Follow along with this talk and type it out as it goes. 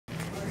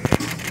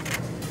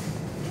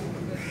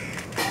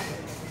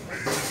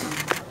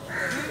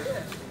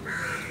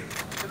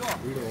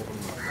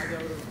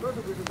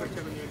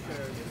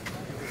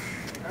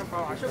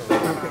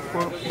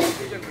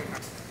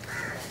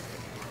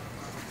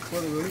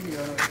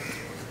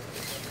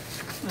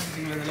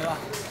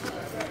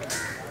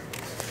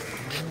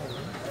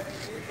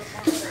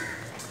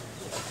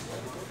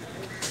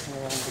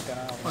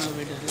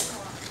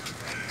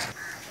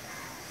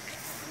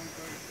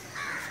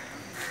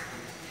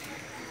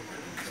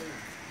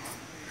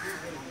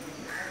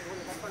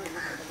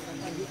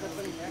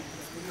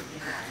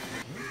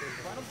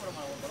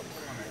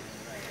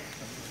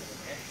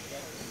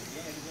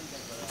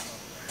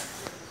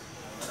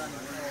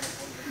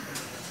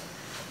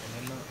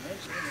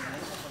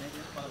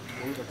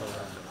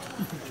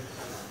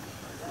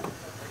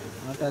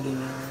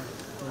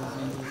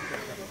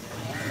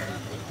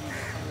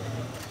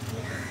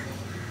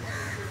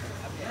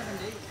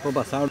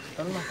Opa, sound.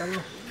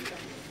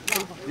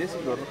 Yes,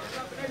 bro.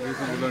 Yes,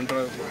 bro.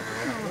 Enter.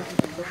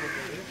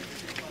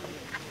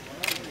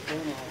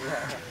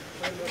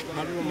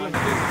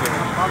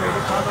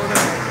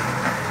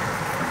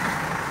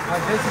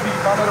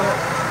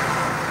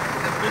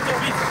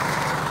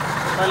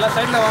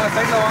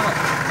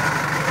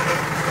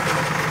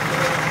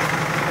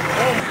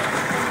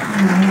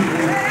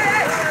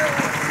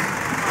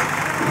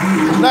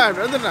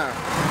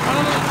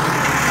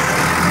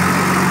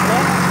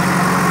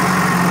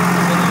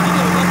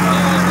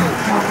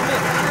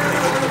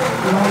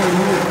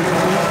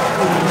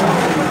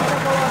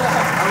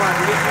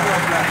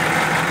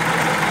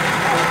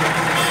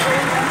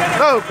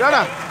 No,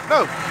 Gana,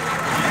 no.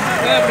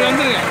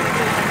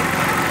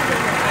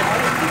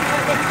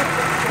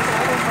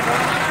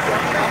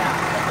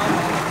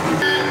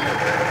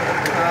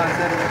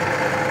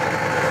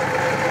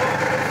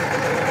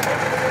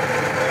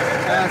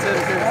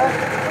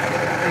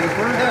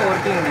 Full day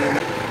working.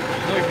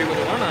 No, if you go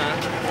to one,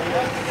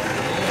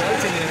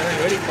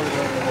 very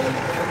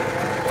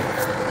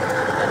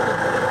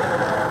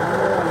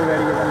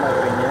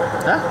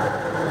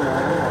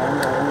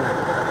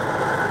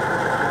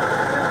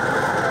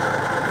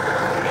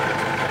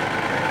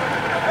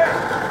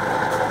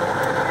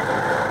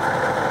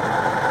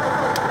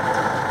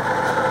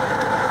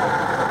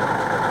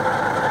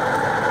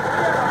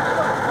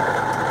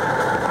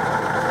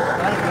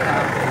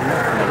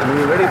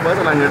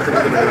நான்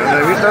எடுத்துக்கிறேன்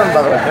நான் வீட்ல வந்து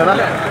பார்க்கறேன் ஏனா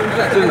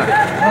சின்ன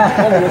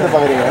நான் வந்து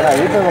பார்க்கறீங்க நான்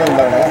வீட்ல வந்து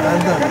பார்க்கறேன்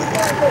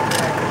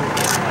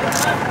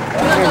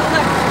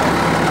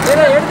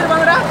ஏய் எடுத்து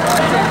வாங்கடா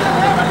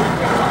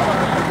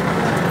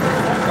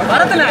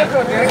வரதல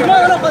சும்மா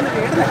வர வந்து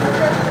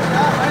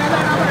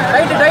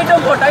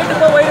டைட்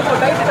போ வைட் போ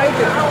டைட்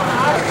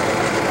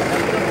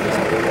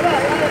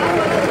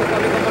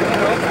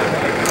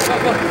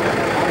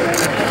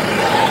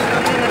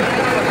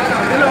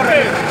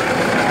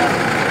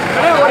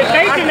ஒரு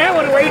டைட்னே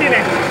ஒரு வைட்னே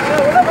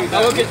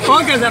ஓகே சார்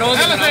ஓகே சார்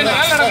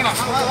நல்லா இருக்கணும்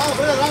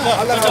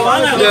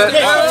வாங்க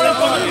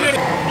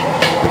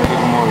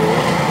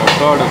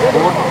கார்டு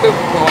போட்டு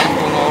போறோம்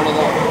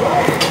அவ்வளவுதான்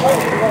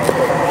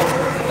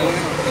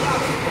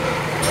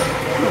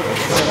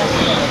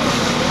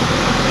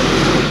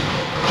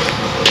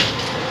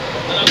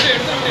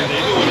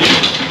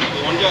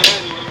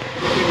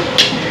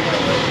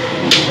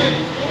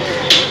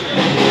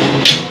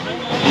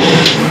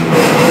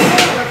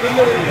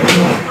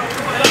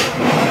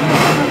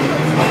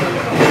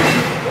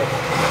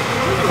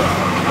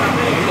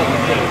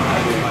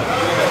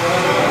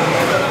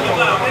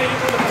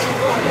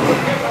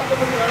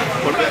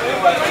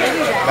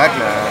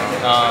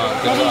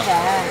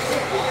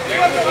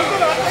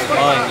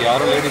இங்கே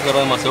யாரும் லேடிஸ்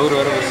வராதுமா செவரு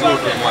வேறு விசில்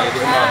விட்டுருக்குமா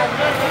இதுக்குமா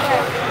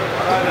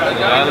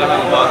வேலை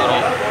நாங்கள்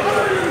பார்க்குறோம்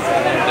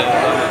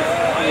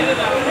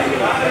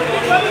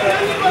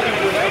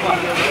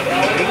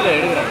இல்லை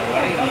எடுக்கிறேன்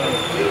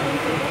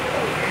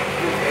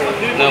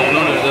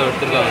இன்னொன்று ஏதோ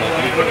எடுத்துருக்காங்க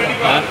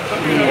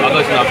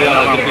ஆகாஷ் அப்படியே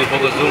திருப்பி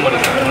ஃபோக்கஸ் ஜூம்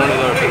பண்ணிக்கிறேன் இன்னொன்று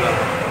ஏதோ எடுத்துருக்காங்க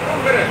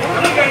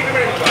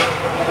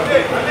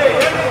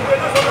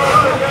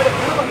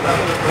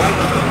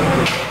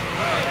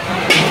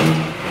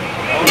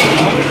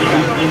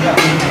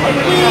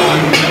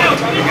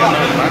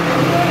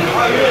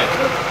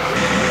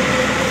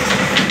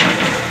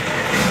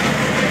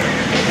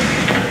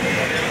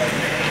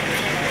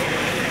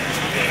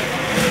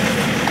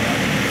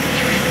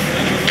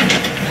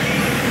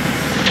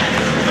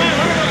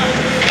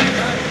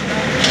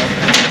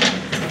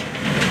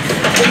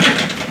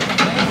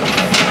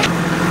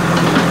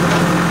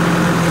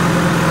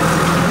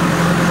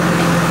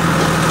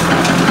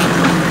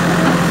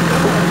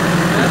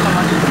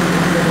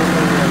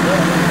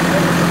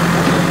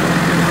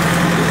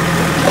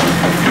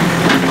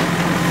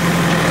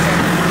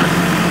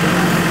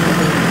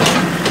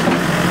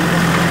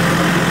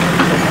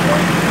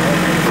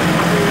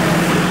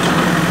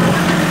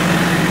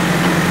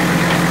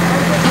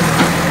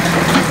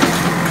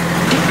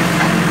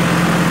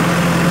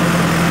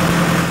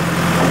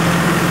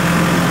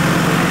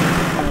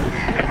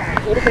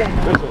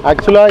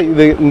ஆக்சுவலாக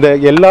இந்த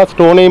எல்லா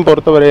ஸ்டோனையும்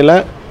பொறுத்தவரையில்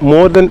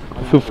மோர் தென்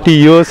 50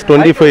 years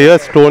 25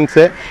 years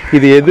ஸ்டோன்ஸு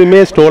இது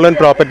எதுவுமே ஸ்டோலன்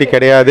ப்ராப்பர்ட்டி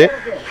கிடையாது.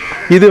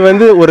 இது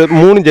வந்து ஒரு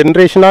 3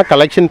 ஜென்ரேஷனாக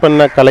கலெக்ஷன்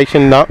பண்ண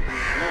கலெக்ஷன் தான்.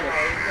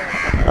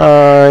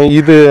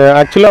 இது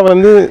ஆக்சுவலாக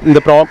வந்து இந்த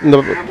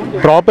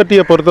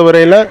ப்ராப்பர்ட்டியை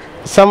பொறுத்தவரையில்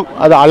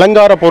அது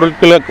அலங்கார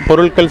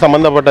பொருட்கள்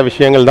சம்மந்தப்பட்ட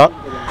விஷயங்கள் தான்.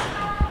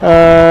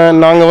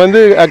 நாங்கள் வந்து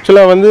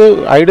ஆக்சுவலாக வந்து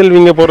ஐடல்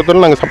விங்கை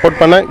பொறுத்தவரை நாங்கள்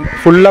சப்போர்ட் பண்ண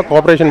ஃபுல்லாக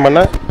கோஆப்ரேஷன் பண்ண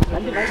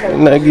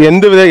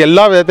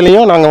எல்லா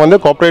விதத்துலேயும் நாங்கள் வந்து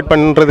கோஆப்ரேட்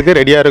பண்ணுறதுக்கு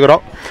ரெடியாக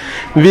இருக்கிறோம்.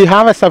 We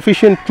have a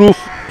sufficient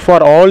proof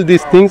for all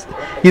these things.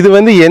 இது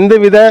வந்து எந்த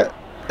வித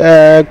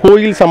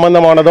கோயில்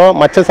சம்பந்தமானதோ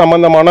மற்ற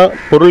சம்பந்தமான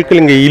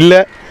பொருட்கள் இங்கே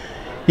இல்லை.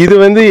 இது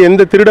வந்து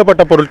எந்த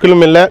திருடப்பட்ட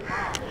பொருட்களும் இல்லை.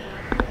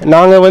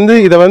 நாங்கள் வந்து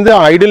இதை வந்து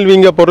ஐடல்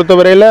விங்கை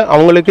பொறுத்தவரையில்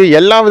அவங்களுக்கு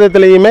எல்லா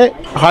விதத்துலேயுமே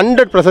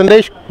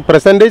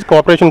 100%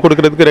 கோஆப்ரேஷன்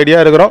கொடுக்கறதுக்கு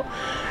ரெடியாக இருக்கிறோம்.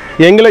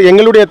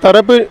 எங்களுடைய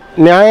தரப்பு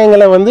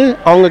நியாயங்களை வந்து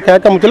அவங்க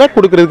கேட்க முச்சில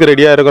கொடுக்கறதுக்கு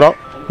ரெடியாக இருக்கிறோம்.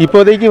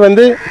 இப்போதைக்கு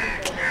வந்து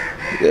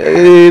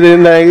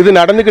இது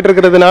நடந்துக்கிட்டு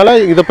இருக்கிறதுனால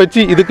இதை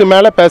பற்றி இதுக்கு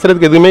மேலே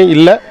பேசுகிறதுக்கு எதுவுமே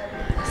இல்லை.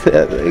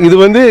 இது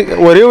வந்து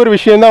ஒரே ஒரு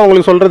விஷயந்தான்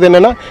அவங்களுக்கு சொல்கிறது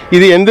என்னென்னா,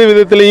 இது எந்த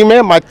விதத்துலேயுமே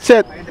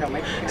மற்ற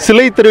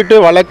சிலை திருட்டு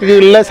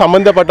வழக்குகளில்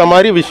சம்மந்தப்பட்ட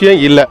மாதிரி விஷயம்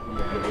இல்லை.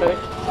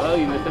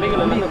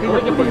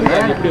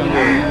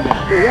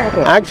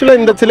 ஆக்சுவலாக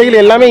இந்த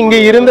சிலைகள் எல்லாமே இங்கே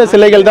இருந்த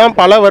சிலைகள் தான்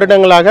பல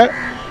வருடங்களாக.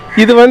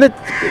 இது வந்து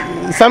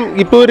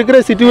இப்போ இருக்கிற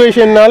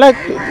சிச்சுவேஷன்னால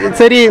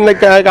சரி இந்த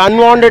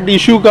அன்வான்ட்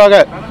இஷ்யூக்காக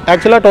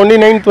ஆக்சுவலாக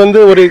 29th வந்து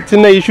ஒரு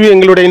சின்ன இஷ்யூ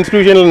எங்களுடைய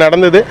இன்ஸ்டிடியூஷனில்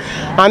நடந்தது.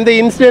 அந்த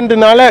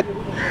இன்சிடென்ட்னால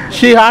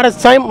she had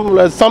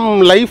some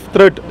life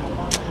thread,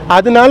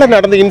 அதனால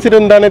நடந்த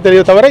இன்சிடென்ட் தானே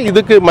தெரிய தவிர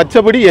இதுக்கு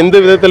மற்றபடி எந்த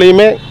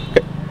விதத்துலையுமே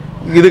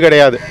இது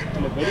கிடையாது.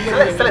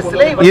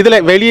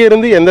 இதில் வெளியே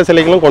இருந்து எந்த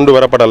சிலைகளும் கொண்டு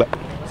வரப்படலை.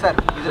 சார்,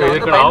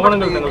 இதில்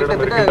ஆவணங்கள்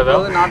கிட்டத்தட்ட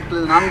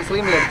 4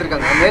 சிலைகள்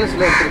எடுத்திருக்காங்க, மேல்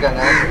சிலை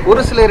எடுத்திருக்காங்க.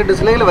 ஒரு சிலை 2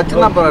 சிலைகளை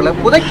வச்சுருந்தா பரவாயில்ல,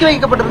 புதைக்கி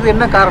வைக்கப்பட்டது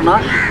என்ன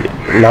காரணம்?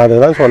 நான் அதை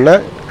தான்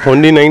சொன்னேன்.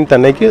 29th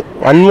அன்னைக்கு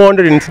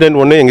அன்வான்ட் இன்சிடென்ட்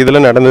ஒன்று எங்கள்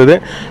இதில் நடந்தது.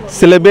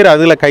 சில பேர்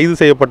அதில் கைது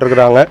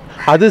செய்யப்பட்டிருக்கிறாங்க.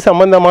 அது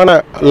சம்மந்தமான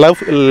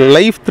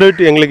லைஃப்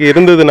த்ரெட் எங்களுக்கு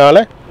இருந்ததுனால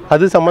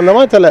அது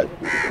சம்மந்தமாக சில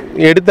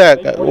எடுத்த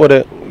ஒரு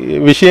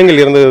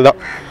விஷயங்கள் இருந்தது தான்.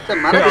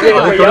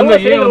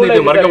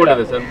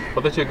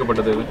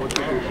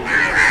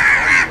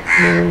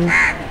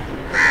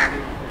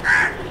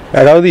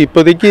 அதாவது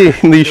இப்போதைக்கு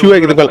இந்த இஷ்யூவை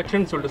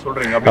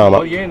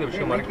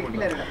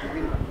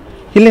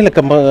இல்லை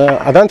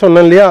அதான்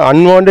சொன்னேன் இல்லையா,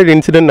 அன்வான்ட்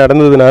இன்சிடென்ட்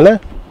நடந்ததுனால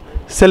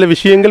சில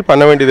விஷயங்கள்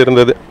பண்ண வேண்டியது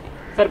இருந்தது.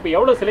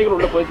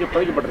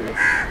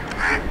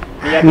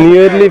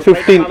 நியர்லி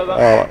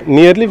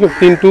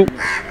 15 to,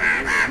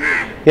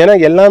 ஏன்னா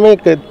எல்லாமே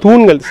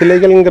தூண்கள்,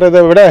 சிலைகள்ங்கிறத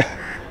விட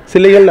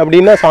சிலைகள்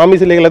அப்படின்னா சாமி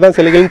சிலைகளை தான்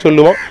சிலைகள்னு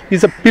சொல்லுவோம்.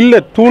 இட்ஸ் அ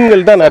பில்லர்,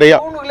 தூண்கள் தான் நிறையா.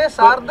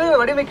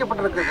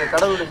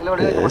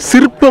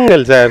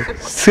 சிற்பங்கள் சார்,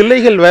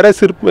 சிலைகள் வேற,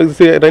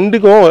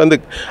 ரெண்டுக்கும் வந்து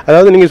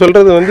அதாவது நீங்கள்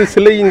சொல்கிறது வந்து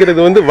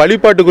சிலைங்கிறது வந்து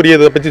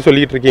வழிபாட்டுக்குரியதை பற்றி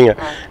சொல்லிட்டு இருக்கீங்க.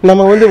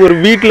 நம்ம வந்து ஒரு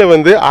வீட்டில்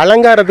வந்து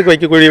அலங்காரத்துக்கு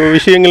வைக்கக்கூடிய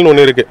விஷயங்கள்னு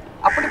ஒன்று இருக்குது.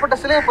 அப்படிப்பட்ட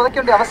சிலையை புதைக்க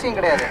வேண்டிய அவசியம்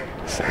கிடையாது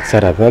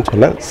சார். அதுதான்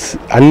சொன்னேன்,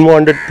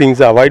 அன்வான்ட்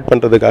திங்ஸ் அவாய்ட்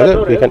பண்ணுறதுக்காக.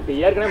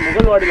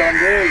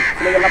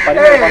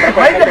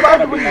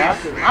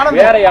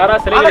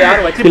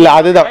 இல்லை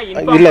அதுதான்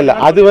இல்லை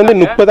அது வந்து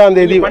 30ஆம்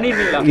தேதி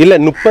இல்லை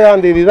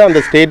 30ஆம் தேதி தான்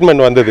அந்த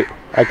ஸ்டேட்மெண்ட் வந்தது.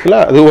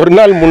 ஆக்சுவலாக அது ஒரு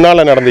நாள்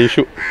முன்னால் நடந்த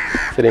இஷ்யூ.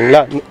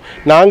 சரிங்களா,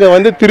 நாங்கள்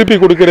வந்து திருப்பி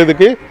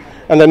கொடுக்கறதுக்கு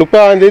அந்த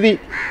 30ஆம் தேதி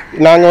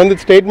நாங்கள் வந்து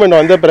ஸ்டேட்மெண்ட்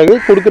வந்த பிறகு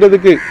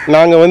கொடுக்கறதுக்கு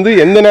நாங்கள் வந்து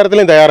எந்த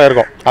நேரத்துலையும் தயாராக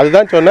இருக்கோம்.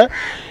 அதுதான் சொன்னேன்,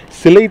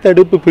 சிலை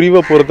தடுப்பு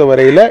பிரிவை பொறுத்த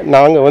வரையில்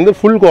நாங்கள் வந்து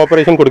ஃபுல்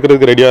கோஆப்ரேஷன்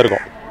கொடுக்கறதுக்கு ரெடியாக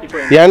இருக்கோம்.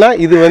 ஏன்னா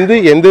இது வந்து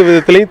எந்த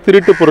விதத்துலையும்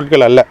திருட்டு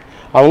பொருட்கள் அல்ல.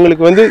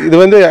 அவங்களுக்கு வந்து இது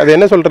வந்து அது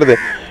என்ன சொல்கிறது,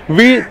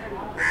 we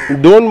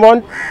don't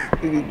want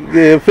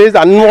face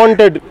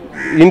unwanted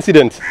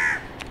incidents.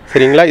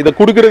 சரிங்களா, இதை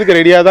கொடுக்கறதுக்கு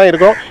ரெடியாக தான்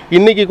இருக்கோம்.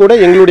 இன்றைக்கி கூட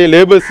எங்களுடைய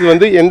லேபர்ஸ்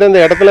வந்து எந்தெந்த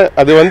இடத்துல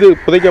அது வந்து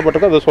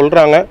புதைக்கப்பட்டிருக்கோ அதை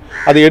சொல்கிறாங்க,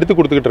 அதை எடுத்து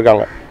கொடுத்துக்கிட்டு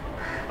இருக்காங்க.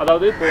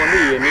 அதாவது இப்போ வந்து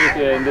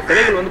இந்த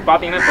சிலைகள் வந்து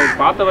பார்த்தீங்கன்னா இப்போ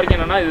பார்த்த வரைக்கும்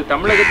என்னன்னா இது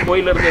தமிழக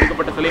கோயிலிருந்து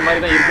எடுக்கப்பட்ட சிலை மாதிரி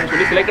தான் இருக்குன்னு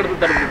சொல்லி சிலைக்கடத்து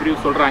தடுப்பு பிரிவு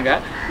சொல்கிறாங்க.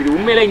 இது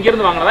உண்மையில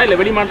இங்கேருந்து வாங்கினதா இல்லை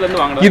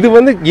வெளிமாநிலத்துலேருந்து வாங்கினதா? இது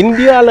வந்து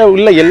இந்தியாவில்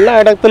உள்ள எல்லா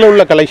இடத்துல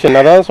உள்ள கலெக்ஷன்.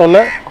 அதான்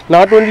சொன்னேன்,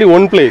 நாட் ஒன்லி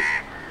ஒன் பிளேஸ்.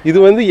 இது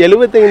வந்து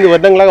 75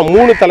 வருடங்களாக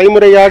 3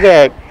 தலைமுறையாக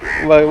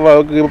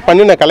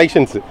பண்ணின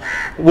கலெக்ஷன்ஸு.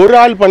 ஒரு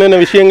ஆள் பண்ணின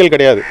விஷயங்கள்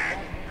கிடையாது.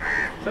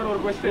 சார் ஒரு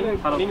क्वेश्चन,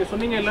 நீங்க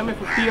சொன்னீங்க எல்லாமே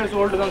 50 இயர்ஸ்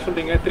ஓல்ட் தான்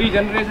சொல்றீங்க. 3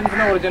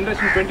 ஜெனரேஷன்ஸ்னா ஒரு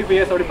ஜெனரேஷன் 25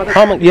 இயர்ஸ் அப்படி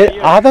பார்த்தா ஆமா,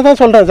 அத தான்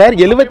சொல்றேன் சார்.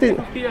 50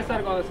 இயர்ஸா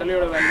இருக்கும் அந்த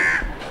சிலையோட வேல்யூ.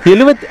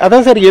 70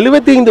 அதான் சார்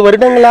 75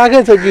 வருடங்களாக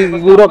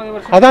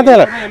அதான்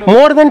சார்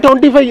மோர் தென்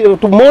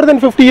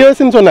 50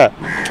 இயர்ஸ்னு சொன்னேன்.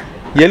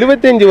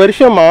 75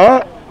 வருஷமா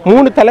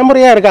 3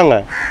 தலைமுறையா இருக்காங்க.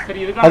 சரி,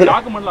 இதுக்கு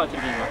டாக்குமெண்ட்லாம்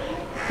வச்சிருக்கீங்க?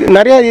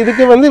 நிறைய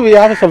இதுக்கு வந்து we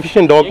have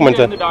sufficient documents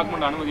sir.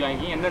 Document அனுமதி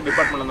வாங்கி என்ன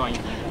டிபார்ட்மென்ட்ல இருந்து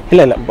வாங்கி?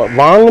 இல்லை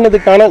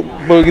வாங்கினதுக்கான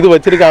இது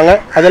வச்சுருக்காங்க.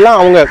 அதெல்லாம்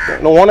அவங்க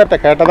ஓனர்கிட்ட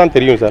கேட்டால் தான்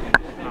தெரியும் சார்.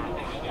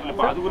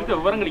 அது குறித்த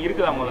விவரங்கள்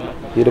இருக்குதா? முதல்ல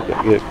இருக்கு.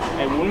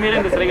 உண்மையிலே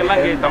இந்த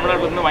சிலைகள்லாம்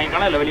தமிழ்நாட்டிலேருந்து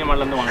வாங்கிக்கலாம் இல்லை வெளி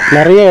மாநிலருந்து வாங்கலாம்?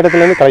 நிறைய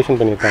இடத்துலேருந்து கலெக்ஷன்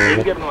பண்ணியிருக்காங்க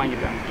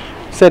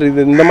சார்.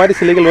 இது இந்த மாதிரி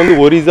சிலைகள் வந்து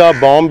ஒரிசா,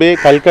 பாம்பே,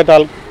 கல்கட்டா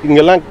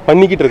இங்கெல்லாம்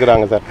பண்ணிக்கிட்டு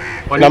இருக்கிறாங்க சார்.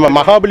 நம்ம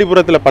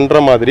மகாபலிபுரத்தில்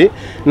பண்ணுற மாதிரி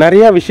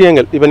நிறையா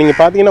விஷயங்கள். இப்போ நீங்கள்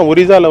பார்த்தீங்கன்னா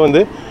ஒரிசாவில்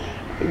வந்து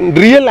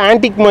ரியல்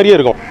ஆன்டிக் மாதிரியே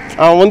இருக்கும்.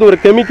 அவன் வந்து ஒரு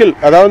கெமிக்கல்,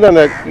 அதாவது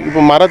அந்த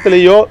இப்போ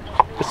மரத்துலேயோ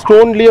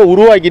ஸ்டோன்லேயோ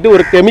உருவாக்கிட்டு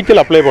ஒரு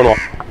கெமிக்கல் அப்ளை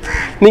பண்ணுவான்.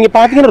 நீங்கள்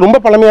பார்த்தீங்கன்னா ரொம்ப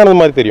பழமையானது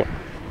மாதிரி தெரியும்.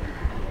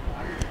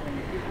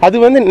 அது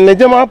வந்து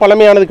நிஜமாக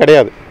பழமையானது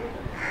கிடையாது.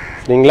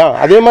 சரிங்களா?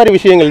 அதே மாதிரி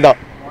விஷயங்கள் தான்.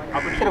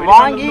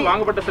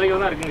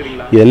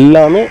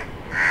 எல்லாமே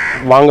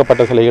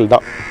வாங்கப்பட்ட சிலைகள்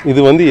தான். இது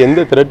வந்து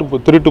எந்த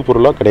திருட்டு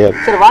பொருளோ கிடையாது.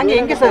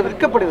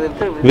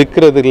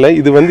 விற்கிறது இல்லை.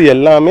 இது வந்து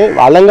எல்லாமே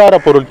அலங்கார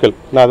பொருட்கள்.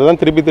 நான் அதை தான்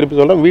திருப்பி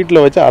சொல்கிறேன்,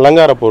 வீட்டில் வச்ச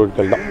அலங்கார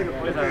பொருட்கள் தான்.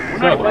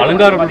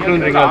 அலங்கார பொருட்கள்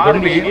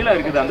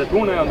அந்த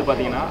தூண் வந்து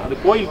பார்த்தீங்கன்னா அது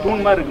கோயில்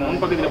தூண் மாதிரி இருக்கு.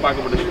 முன்பக்கத்தில்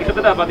பார்க்கப்படுது.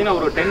 கிட்டத்தட்ட பார்த்தீங்கன்னா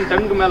ஒரு 10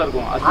 டன்னுக்கு மேலே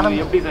இருக்கும்.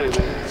 அது எப்படி சார்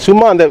இது?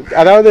 சும்மா அந்த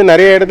அதாவது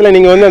நிறைய இடத்துல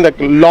நீங்கள் வந்து அந்த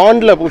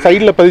லாண்டில்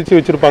சைடில் பதிச்சு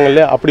வச்சுருப்பாங்க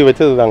இல்லையா, அப்படி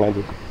வச்சது தாங்க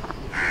அது.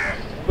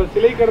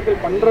 சிலை கடத்தல்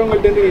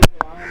பண்ணுறவங்கள்ட்ட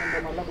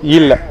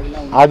இல்லை,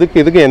 அதுக்கு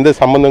இதுக்கு எந்த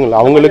சம்மந்தமும் இல்லை.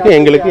 அவங்களுக்கு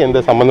எங்களுக்கு எந்த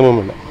சம்மந்தமும்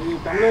இல்லை.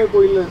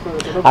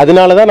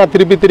 அதனால தான் நான்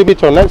திருப்பி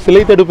சொன்னேன்,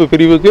 சிலை தடுப்பு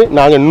பிரிவுக்கு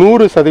நாங்கள்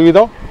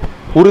 100%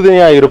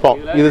 உறுதுணையாக இருப்போம்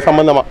இது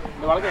சம்மந்தமாக.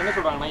 இந்த வழக்கு என்ன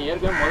சொல்றாங்கன்னா,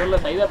 ஏற்கனவே முதல்ல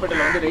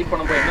சைதாப்பேட்டையில் வந்து ரைட்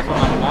பண்ணும்போது என்ன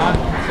சொன்னாங்கன்னா,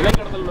 சிலை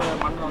கடத்தல்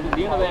மன்னன் வந்து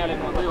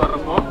தீனதயாளன் வந்து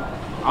வர்றப்போ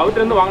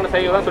அவர்கிட்ட வாங்கின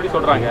சைகை தான்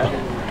சொல்றாங்க.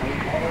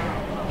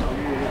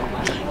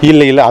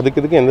 இல்லை, அதுக்கு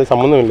இதுக்கு எந்த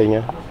சம்மந்தம் இல்லைங்க.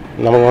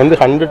 நம்ம வந்து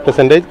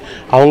 100%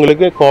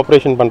 அவங்களுக்கு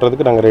கோஆப்ரேஷன்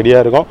பண்ணுறதுக்கு நாங்கள்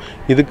ரெடியாக இருக்கோம்.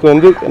 இதுக்கு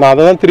வந்து நான்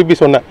அதை தான் திருப்பி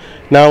சொன்னேன்.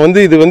 நான் வந்து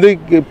இது வந்து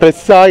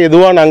ப்ரெஸ்ஸாக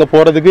எதுவாக நாங்கள்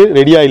போகிறதுக்கு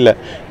ரெடியாக இல்லை.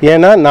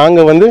 ஏன்னா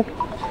நாங்கள் வந்து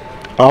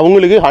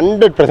அவங்களுக்கு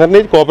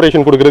 100%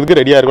 கோஆப்ரேஷன் கொடுக்கறதுக்கு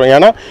ரெடியாக இருக்கோம்.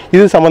 ஏன்னா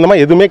இது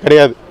சம்மந்தமாக எதுவுமே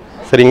கிடையாது.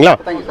 சரிங்களா?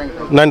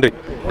 நன்றி.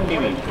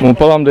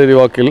 30ஆம் தேதி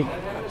வாக்கில்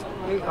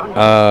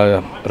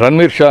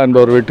ரன்வீர் ஷா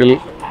என்பவர் வீட்டில்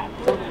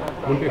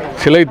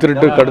சிலை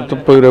திருட்டு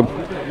கடத்தப்படுகிற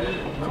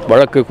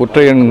வழக்கு குற்ற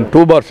எண்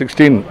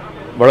 2/16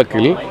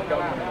 வழக்கில்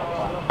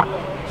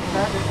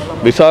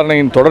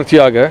விசாரணையின்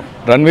தொடர்ச்சியாக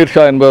ரன்வீர்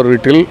ஷா என்பவர்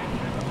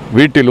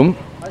வீட்டிலும்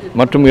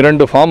மற்றும்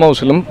 2 ஃபார்ம்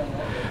ஹவுஸிலும்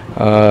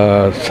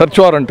சர்ச்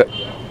வாரண்ட்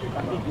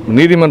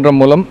நீதிமன்றம்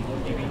மூலம்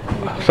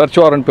சர்ச்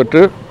வாரண்ட்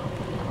பெற்று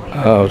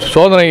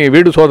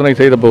வீடு சோதனை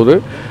செய்தபோது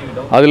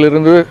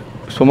அதிலிருந்து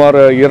சுமார்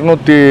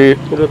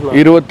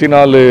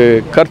 224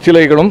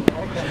 கற்சிலைகளும்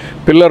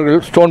பில்லர்கள்,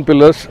 ஸ்டோன்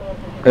பில்லர்ஸ்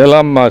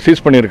எல்லாம்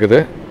சீஸ் பண்ணியிருக்குது.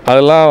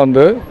 அதெல்லாம்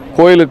வந்து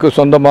கோயிலுக்கு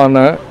சொந்தமான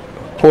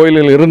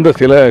கோயிலில் இருந்த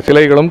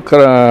சிலைகளும்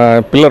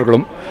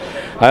பில்லர்களும்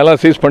அதெல்லாம்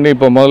சீஸ் பண்ணி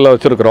இப்போ முதல்ல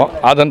வச்சுருக்கிறோம்.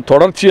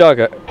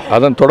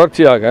 அதன்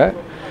தொடர்ச்சியாக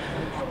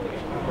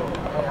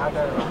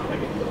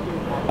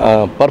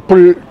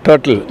பர்பிள்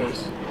டர்ட்டில்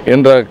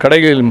என்ற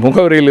கடைகளில்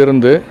முகவரியில்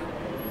இருந்த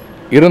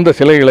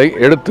சிலைகளை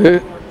எடுத்து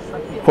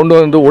கொண்டு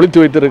வந்து ஒளித்து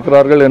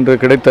வைத்திருக்கிறார்கள் என்று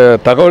கிடைத்த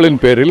தகவலின்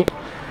பேரில்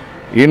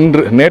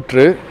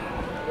நேற்று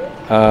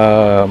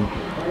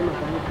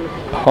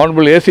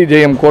ஹானரபிள்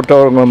ACJM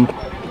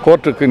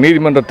கோர்ட்டுக்கு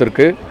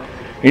நீதிமன்றத்திற்கு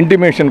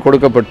இன்டிமேஷன்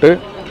கொடுக்கப்பட்டு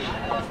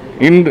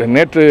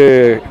நேற்று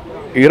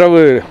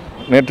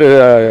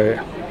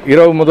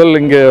இரவு முதல்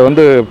இங்கே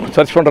வந்து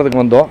சர்ச்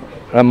பண்ணுறதுக்கு வந்தோம்.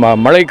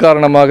 மழை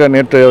காரணமாக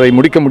நேற்று அதை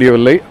முடிக்க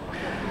முடியவில்லை.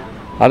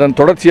 அதன்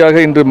தொடர்ச்சியாக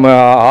இன்று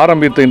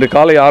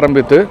காலை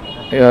ஆரம்பித்து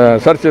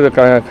சர்ச்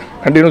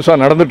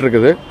கண்டினியூஸாக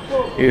நடந்துகிட்ருக்குது.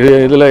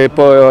 இதில்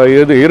இப்போ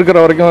இது இருக்கிற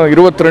வரைக்கும்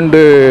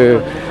 22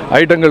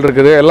 ஐட்டங்கள்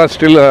இருக்குது. எல்லாம்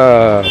ஸ்டில்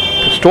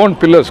ஸ்டோன்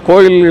பில்லர்ஸ்,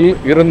 கோயிலில்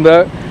இருந்த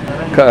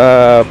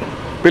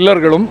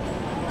பில்லர்களும்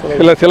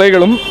சில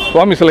சிலைகளும்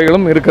சுவாமி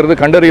சிலைகளும் இருக்கிறது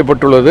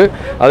கண்டறியப்பட்டுள்ளது.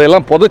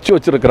 அதையெல்லாம் புதைச்சி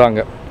வச்சுருக்கிறாங்க.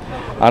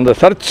 அந்த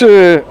சர்ச்சு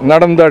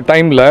நடந்த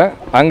டைமில்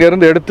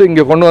அங்கேருந்து எடுத்து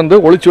இங்கே கொண்டு வந்து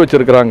ஒழிச்சு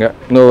வச்சுருக்கிறாங்க.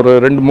 இன்னும் ஒரு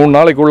 2-3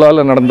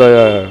 நாளைக்குள்ளால் நடந்த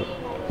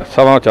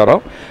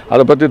சமாச்சாரம்.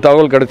 அதை பற்றி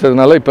தகவல்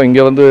கிடைச்சதுனால இப்போ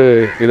இங்கே வந்து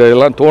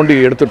இதெல்லாம் தோண்டி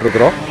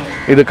எடுத்துகிட்ருக்குறோம்.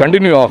 இது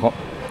கண்டினியூ ஆகும்.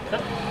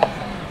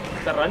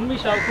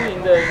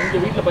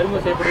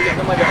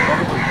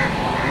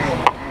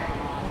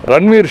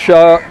 Ranveer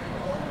Shah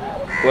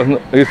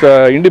is a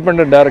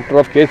independent director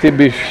of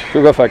KCB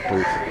sugar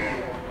factories.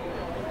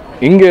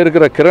 இங்கே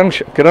இருக்கிற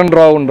கிரண்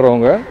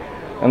ராவ்ன்றவங்க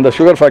அந்த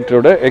சுகர்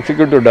ஃபேக்ட்ரியோட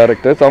எக்ஸிக்யூட்டிவ்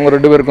டைரக்டர்ஸ். அவங்க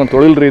 2 பேருக்கும்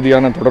தொழில்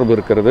ரீதியான தொடர்பு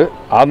இருக்கிறது.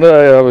 அந்த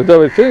இதை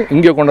வச்சு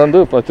இங்கே கொண்டு வந்து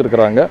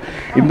வச்சுருக்கிறாங்க.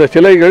 இந்த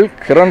சிலைகள்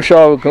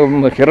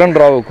கிரண்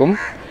ராவுக்கும்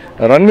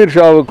ரன்வீர்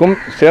ஷாவுக்கும்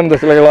சேர்ந்த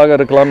சிலைகளாக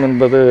இருக்கலாம்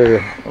என்பது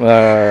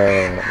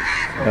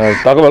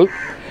தகவல்.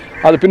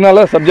 அது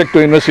பின்னால் சப்ஜெக்ட்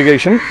டு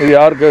இன்வெஸ்டிகேஷன். இது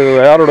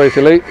யாருடைய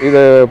சிலை,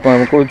 இதை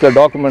குறித்த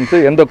டாக்குமெண்ட்ஸு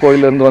எந்த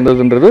கோயிலேருந்து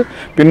வந்ததுன்றது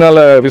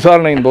பின்னால்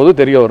விசாரணையின் போது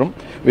தெரிய வரும்.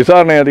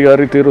 விசாரணை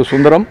அதிகாரி திரு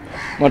சுந்தரம்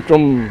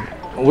மற்றும்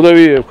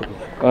உதவி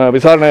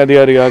விசாரணை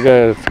அதிகாரியாக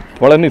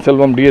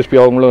பழனிசெல்வம் DSP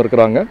அவங்களும்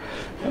இருக்கிறாங்க.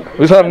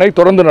 விசாரணை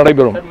தொடர்ந்து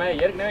நடைபெறும்.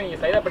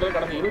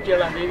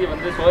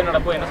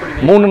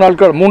 3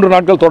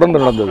 நாட்கள்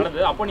தொடர்ந்து நடந்தது.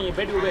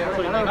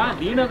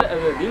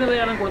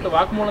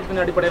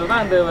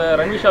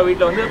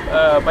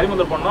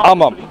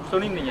 ஆமாம்.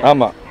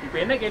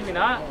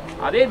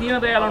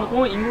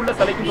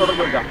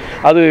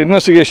 அது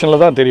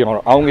இன்வெஸ்டிகேஷனில் தான் தெரிய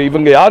வரும்.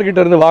 இவங்க யார்கிட்ட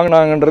இருந்து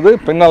வாங்கினாங்கன்றது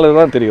பின்னால்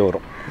தான் தெரிய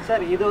வரும்.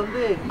 சார், இது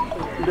வந்து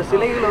இந்த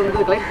சிலைகள்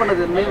வந்து கலெக்ட்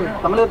பண்ணது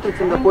தமிழகத்தை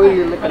சேர்ந்த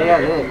கோயில்கள்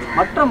கிடையாது,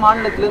 மற்ற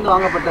மாநிலத்திலிருந்து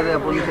வாங்கப்பட்டது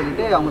அப்படின்னு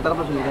சொல்லிட்டு அவங்க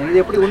தரப்பு சொல்லியிருக்காங்க.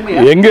 இது எப்படி உண்மை?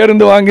 எங்க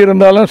இருந்து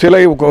வாங்கியிருந்தாலும்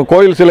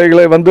கோயில்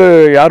சிலைகளை வந்து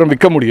யாரும்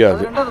விற்க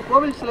முடியாது.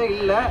 கோவில் சிலை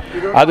இல்ல,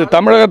 அது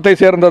தமிழகத்தை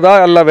சேர்ந்ததா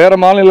அல்ல வேற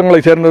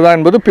மாநிலங்களை சேர்ந்ததா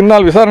என்பது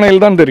பின்னால்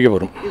விசாரணையில் தான் தெரிய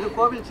வரும். இது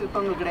கோவில்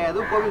சிற்பங்கள் கிடையாது,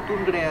 கோவில்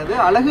தூண் கிடையாது,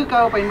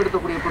 அழகுக்காக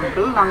பயன்படுத்தக்கூடிய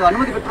பொருட்கள் நாங்கள்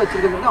அனுமதி பெற்று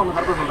வச்சிருக்கிறது அவங்க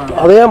தரப்பு சொல்றாங்க.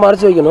 அதையே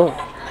மறைச்சு வைக்கணும்.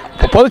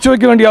 புதைச்சி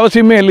வைக்க வேண்டிய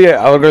அவசியமே இல்லையே.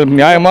 அவர்கள்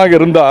நியாயமாக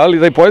இருந்தால்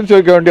இதை புதைச்சி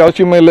வைக்க வேண்டிய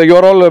அவசியமே இல்லை.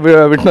 You are all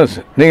witness.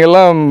 நீங்கள்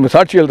எல்லாம்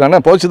சாட்சிகள் தானே,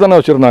 புதைச்சி தானே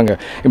வச்சுருந்தாங்க.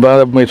 இப்போ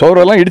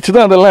சோறெல்லாம் இடித்து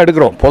தான் அதெல்லாம்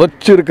எடுக்கிறோம்.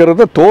 புதைச்சி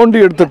இருக்கிறத தோண்டி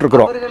எடுத்துட்டு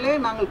இருக்கிறோம்.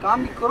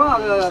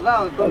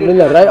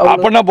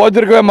 அப்படின்னா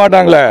புதைச்சிருக்கவே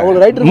மாட்டாங்களே.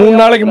 3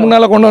 நாளைக்கு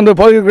முன்னால் கொண்டு வந்து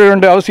புதைக்க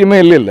வேண்டிய அவசியமே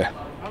இல்லை.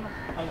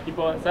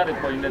 இப்போ சார்,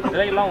 இப்போ இந்த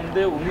சிலையெல்லாம்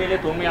வந்து உண்மையிலே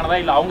தொன்மையானதா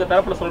இல்லை அவங்க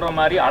தரப்புல சொல்ற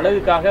மாதிரி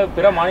அழகுக்காக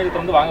பிற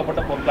மாநிலத்திலிருந்து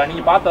வாங்கப்பட்ட பொருட்களா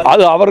நீங்க பார்த்தா?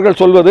 அது அவர்கள்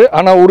சொல்வது.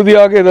 ஆனால்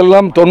உறுதியாக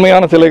இதெல்லாம்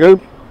தொன்மையான சிலைகள்.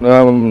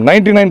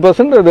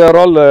 99% they are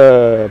all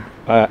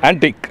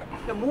antique.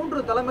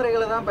 3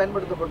 தலைமுறைகளை தான்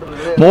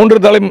பயன்படுத்தப்பட்டிருக்கு.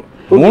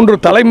 3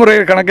 தலைமுறை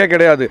கணக்கே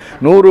கிடையாது.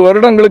 100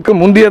 வருடங்களுக்கு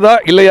முந்தியதா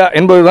இல்லையா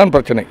என்பதுதான்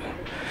பிரச்சனை.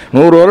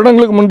 100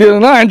 வருடங்களுக்கு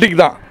முந்தியதுன்னா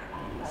ஆன்டிக் தான்.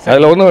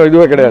 அதில் ஒன்றும்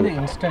இதுவே கிடையாது.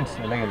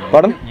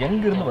 படம்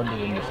எங்கிருந்து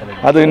வந்தது இந்த சிலை?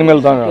 அது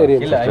இனிமேல் தான்.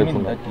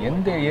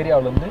 எந்த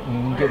ஏரியாவிலேருந்து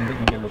இங்கே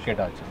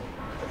லொக்கேட் ஆச்சு?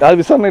 அது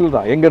விசாரணையில்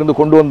தான். எங்கேருந்து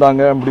கொண்டு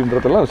வந்தாங்க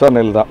அப்படின்றதெல்லாம்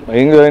விசாரணையில் தான்.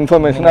 எங்கள்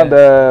இன்ஃபர்மேஷன் அந்த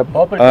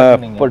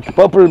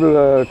பர்பிள்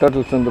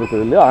டர்ட்டில்ஸ்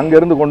இருக்குது இல்லையா,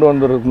 அங்கேருந்து கொண்டு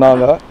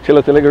வந்திருந்தாங்க. சில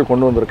சிலைகள்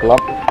கொண்டு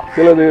வந்திருக்கலாம்,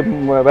 சிலது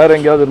வேறு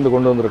எங்கேயாவது இருந்து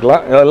கொண்டு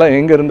வந்திருக்கலாம். இதெல்லாம்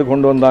எங்கேருந்து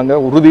கொண்டு வந்தாங்க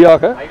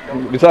உறுதியாக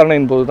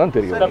விசாரணையின் போது தான்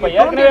தெரியும்.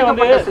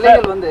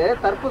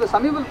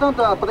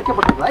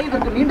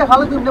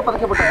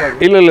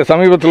 இல்லை,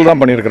 சமீபத்தில்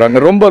தான் பண்ணியிருக்கிறாங்க.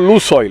 ரொம்ப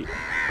லூஸ் சாயில்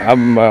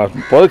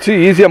புதைச்சி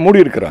ஈஸியாக மூடி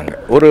இருக்கிறாங்க.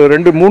 ஒரு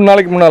 2-3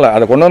 நாளைக்கு முன்னால்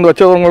அதை கொண்டு வந்து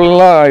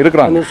வச்சவங்கலாம்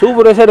இருக்கிறாங்க.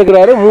 சூப்பர்வைசர்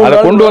இருக்கிறாரு, அதை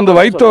கொண்டு வந்து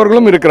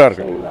வைத்தவர்களும்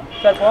இருக்கிறார்கள்.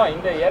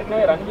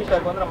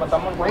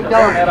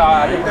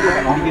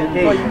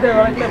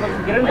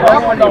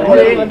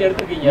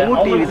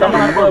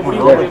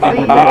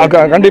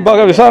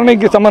 கண்டிப்பாக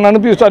விசாரணைக்கு சம்மன்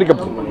அனுப்பி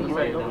விசாரிக்கப்படும்.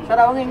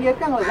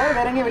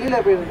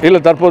 இல்லை,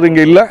 தற்போது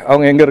இங்கே இல்லை.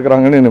 அவங்க எங்கே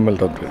இருக்கிறாங்கன்னு இனிமேல்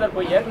தான் தெரியும்.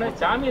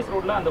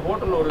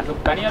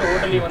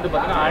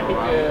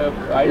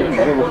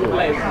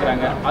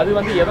 அது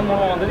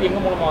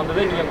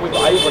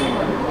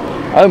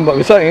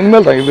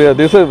இனிமேல் தான்.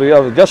 This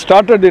just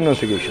started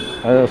investigation.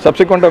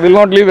 சப்சிக்வெண்ட்டாக will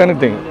not leave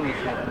anything.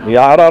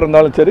 யாராக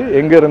இருந்தாலும் சரி,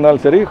 எங்கே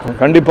இருந்தாலும் சரி,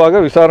 கண்டிப்பாக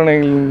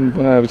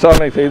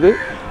விசாரணை செய்து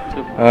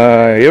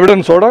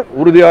எவிடன்ஸோட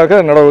உறுதியாக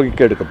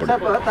நடவடிக்கை எடுக்கப்படும்.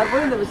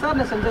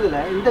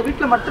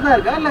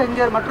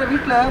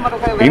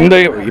 இந்த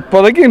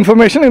இப்போதைக்கு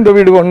இன்ஃபர்மேஷன் இந்த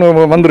வீடு ஒன்று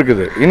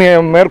வந்திருக்குது. இனி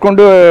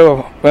மேற்கொண்டு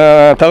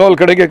தகவல்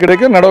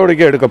கிடைக்க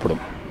நடவடிக்கை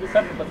எடுக்கப்படும்.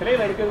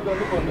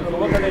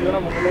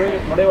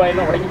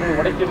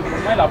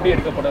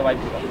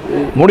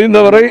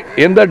 முடிந்தவரை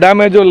எந்த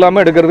டேமேஜும்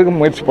இல்லாமல் எடுக்கிறதுக்கு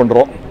முயற்சி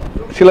பண்ணுறோம்.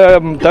 சில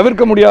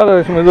தவிர்க்க முடியாத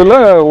இதில்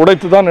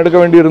உடைத்து தான் எடுக்க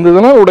வேண்டி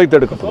இருந்ததுன்னா உடைத்து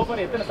எடுக்கப்படும்.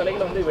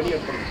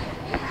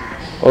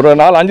 ஒரு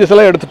 4-5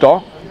 சிலை எடுத்துட்டோம்.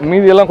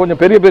 மீதியெல்லாம் கொஞ்சம்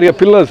பெரிய பெரிய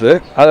பில்லர்ஸு,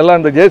 அதெல்லாம்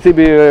இந்த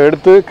ஜேசிபி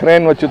எடுத்து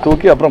கிரேன் வச்சு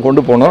தூக்கி அப்புறம்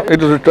கொண்டு போகணும்.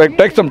 It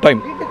take some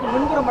time.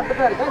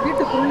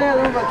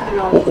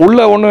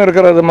 உள்ளே ஒன்றும்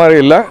இருக்கிறது மாதிரி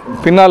இல்லை.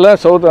 பின்னால்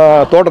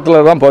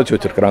தோட்டத்தில் தான் புதைச்சி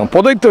வச்சுருக்கிறாங்க,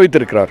 புதைத்து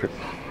வைத்திருக்கிறார்கள்.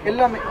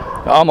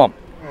 ஆமாம்.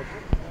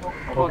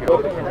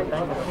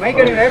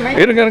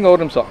 இருங்க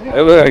ஒரு நிமிஷம்.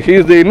 He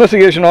is the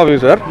investigation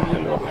officer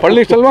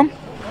Palaniselvam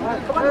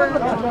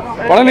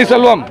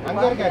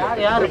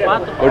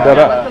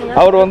போயிட்டாரா?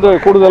 அவர் வந்து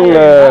கூடுதல்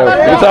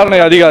விசாரணை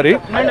அதிகாரி.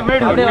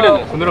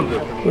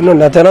 இன்னும்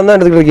நான் தினம் தான்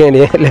எடுத்துக்கிட்டு இருக்கேன்.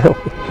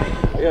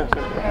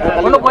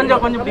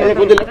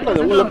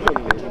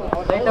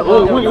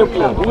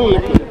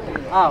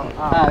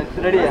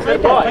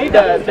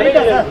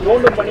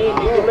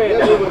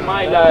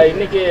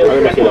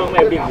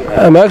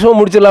 மேக்ஸிமம்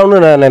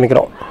முடிச்சிடலாம்னு நான்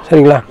நினைக்கிறோம்.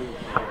 சரிங்களா?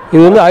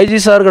 இது வந்து ஐஜி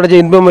சார் கிடைச்ச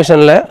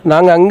இன்ஃபர்மேஷனில்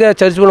நாங்கள் அங்கே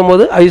சர்ச்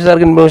பண்ணும்போது ஐஜி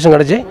சாருக்கு இன்ஃபர்மேஷன்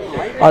கிடச்சி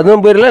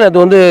அதுவும் பேரில் அது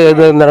வந்து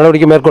இந்த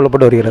நடவடிக்கை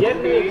மேற்கொள்ளப்பட்டு வருகிறது.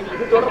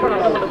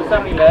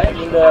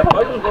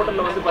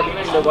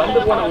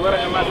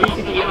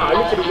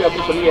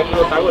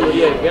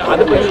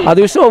 அது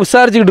விஷயம்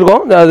விசாரிச்சுக்கிட்டு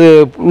இருக்கோம். அது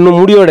இன்னும்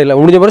முடிவடையில்.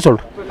 முடிஞ்ச மாதிரி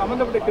சொல்கிறேன்.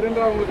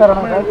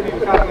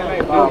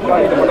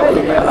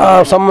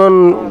 சம்மன்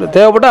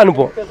தேவைப்பட்டால்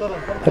அனுப்புவோம்.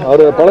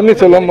 அவர்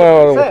பழனிசெல்வம்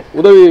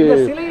உதவி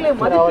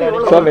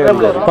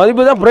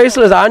மதிப்பு தான்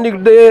ப்ரைஸில்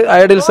ஆண்டிக்கிட்டு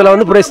ஐடல்ஸ் எல்லாம்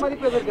வந்து ப்ரைஸ்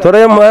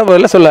துறையமாக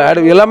இல்லை சொல்ல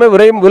எல்லாமே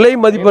விலை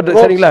மதிப்பட்டு.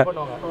 சரிங்களா?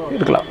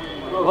 இருக்கலாம்.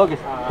 ஓகே.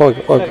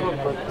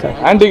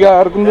 ஆன்டிகா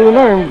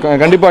இருந்ததுன்னா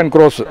கண்டிப்பாக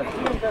க்ரோஸ்.